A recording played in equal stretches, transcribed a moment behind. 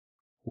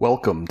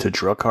Welcome to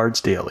Drug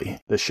Cards Daily,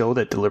 the show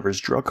that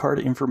delivers drug card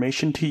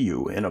information to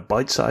you in a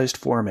bite-sized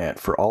format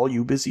for all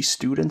you busy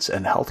students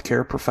and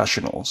healthcare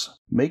professionals.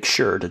 Make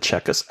sure to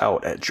check us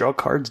out at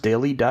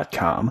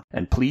drugcardsdaily.com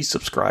and please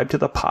subscribe to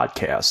the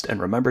podcast and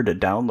remember to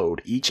download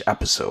each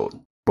episode.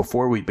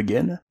 Before we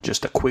begin,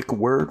 just a quick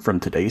word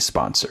from today's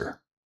sponsor.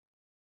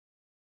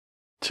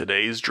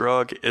 Today's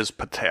drug is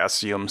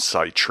potassium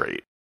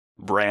citrate,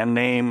 brand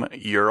name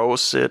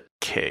Urocit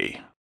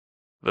K.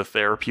 The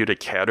therapeutic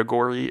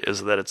category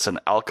is that it's an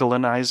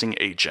alkalinizing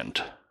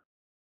agent.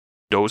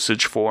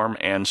 Dosage form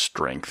and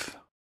strength.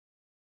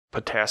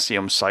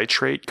 Potassium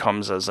citrate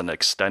comes as an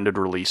extended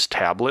release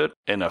tablet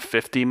in a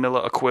 50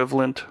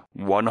 milliequivalent,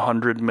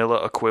 100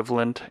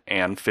 milliequivalent,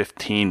 and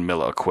 15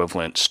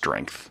 milliequivalent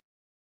strength.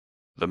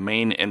 The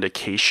main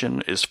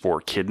indication is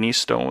for kidney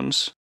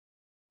stones.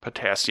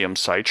 Potassium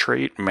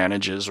citrate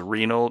manages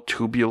renal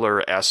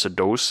tubular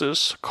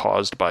acidosis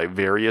caused by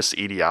various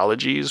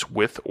etiologies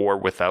with or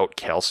without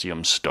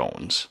calcium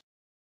stones.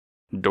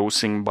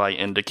 Dosing by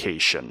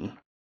indication.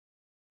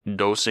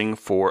 Dosing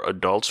for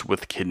adults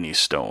with kidney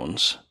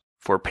stones.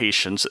 For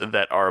patients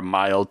that are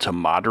mild to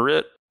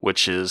moderate,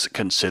 which is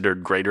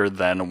considered greater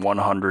than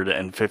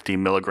 150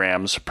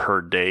 milligrams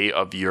per day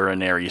of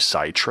urinary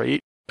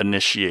citrate,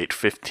 initiate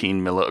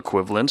 15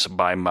 milliequivalents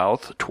by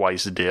mouth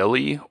twice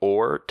daily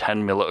or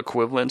 10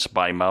 milliequivalents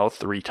by mouth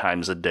 3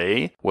 times a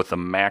day with a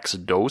max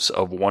dose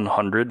of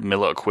 100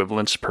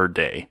 milliequivalents per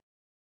day.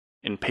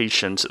 In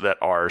patients that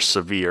are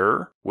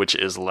severe, which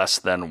is less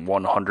than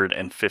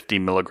 150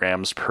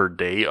 milligrams per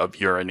day of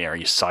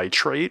urinary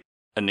citrate,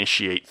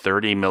 initiate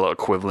 30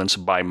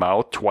 milliequivalents by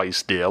mouth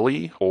twice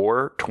daily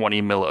or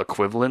 20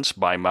 milliequivalents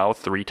by mouth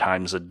 3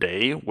 times a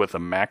day with a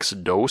max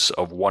dose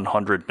of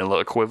 100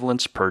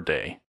 milliequivalents per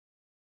day.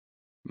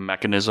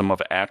 Mechanism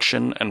of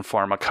action and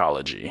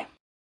pharmacology.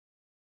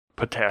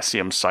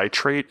 Potassium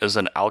citrate is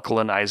an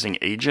alkalinizing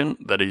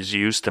agent that is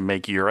used to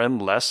make urine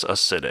less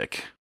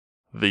acidic.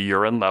 The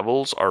urine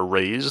levels are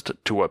raised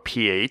to a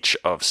pH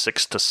of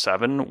 6 to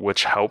 7,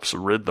 which helps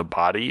rid the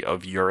body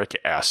of uric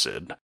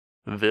acid.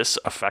 This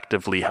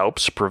effectively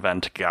helps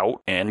prevent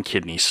gout and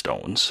kidney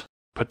stones.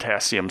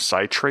 Potassium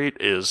citrate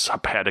is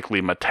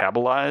hepatically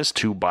metabolized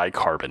to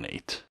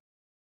bicarbonate.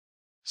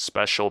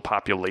 Special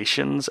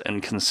populations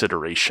and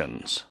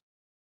considerations.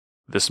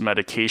 This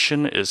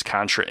medication is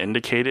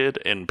contraindicated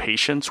in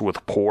patients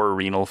with poor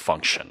renal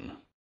function.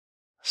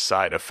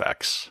 Side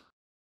effects.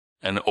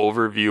 An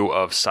overview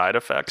of side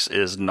effects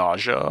is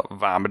nausea,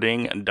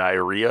 vomiting,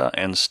 diarrhea,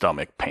 and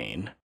stomach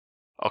pain.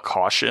 A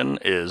caution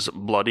is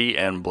bloody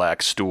and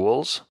black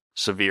stools,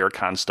 severe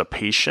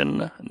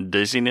constipation,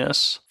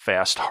 dizziness,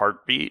 fast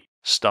heartbeat,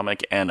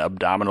 stomach and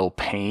abdominal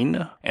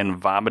pain, and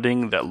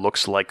vomiting that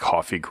looks like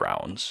coffee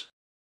grounds.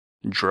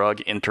 Drug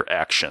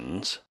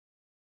interactions.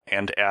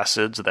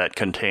 Antacids that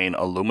contain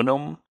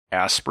aluminum,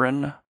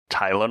 aspirin,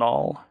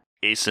 Tylenol,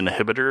 ACE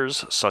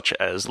inhibitors such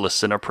as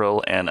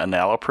lisinopril and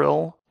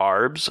enalapril,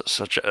 ARBs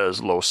such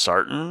as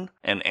losartan,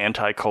 and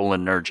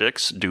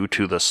anticholinergics due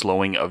to the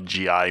slowing of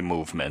GI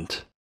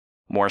movement.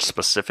 More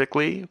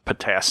specifically,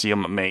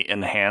 potassium may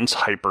enhance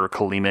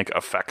hyperkalemic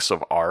effects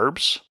of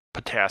ARBs,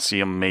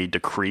 potassium may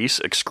decrease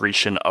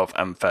excretion of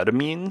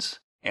amphetamines,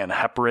 and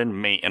heparin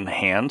may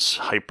enhance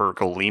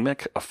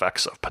hyperkalemic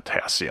effects of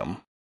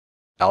potassium.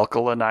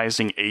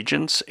 Alkalinizing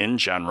agents in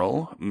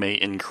general may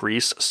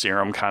increase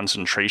serum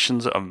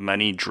concentrations of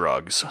many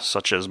drugs,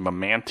 such as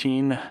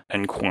memantine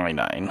and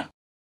quinine.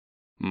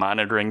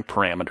 Monitoring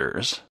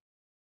parameters.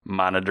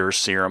 Monitor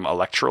serum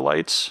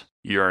electrolytes,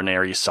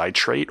 urinary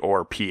citrate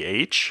or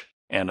pH,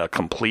 and a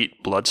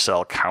complete blood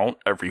cell count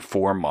every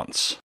 4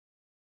 months.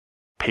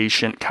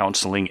 Patient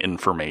counseling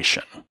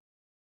information.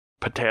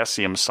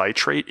 Potassium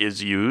citrate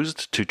is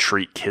used to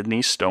treat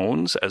kidney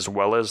stones as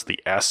well as the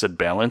acid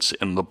balance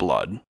in the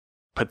blood.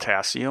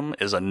 Potassium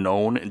is a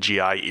known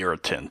GI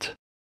irritant.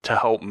 To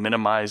help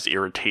minimize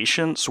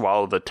irritation,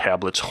 swallow the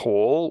tablets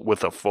whole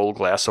with a full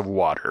glass of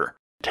water.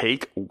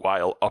 Take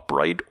while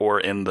upright or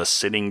in the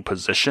sitting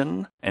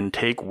position, and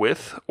take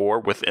with or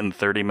within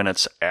 30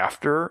 minutes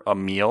after a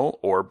meal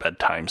or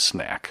bedtime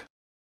snack.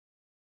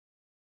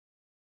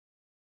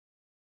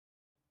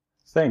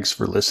 Thanks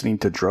for listening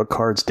to Drug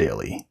Cards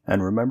Daily,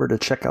 and remember to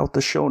check out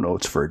the show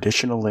notes for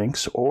additional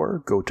links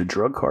or go to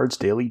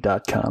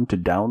drugcardsdaily.com to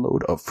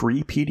download a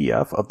free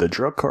PDF of the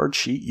drug card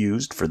sheet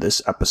used for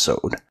this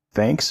episode.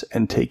 Thanks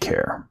and take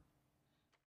care.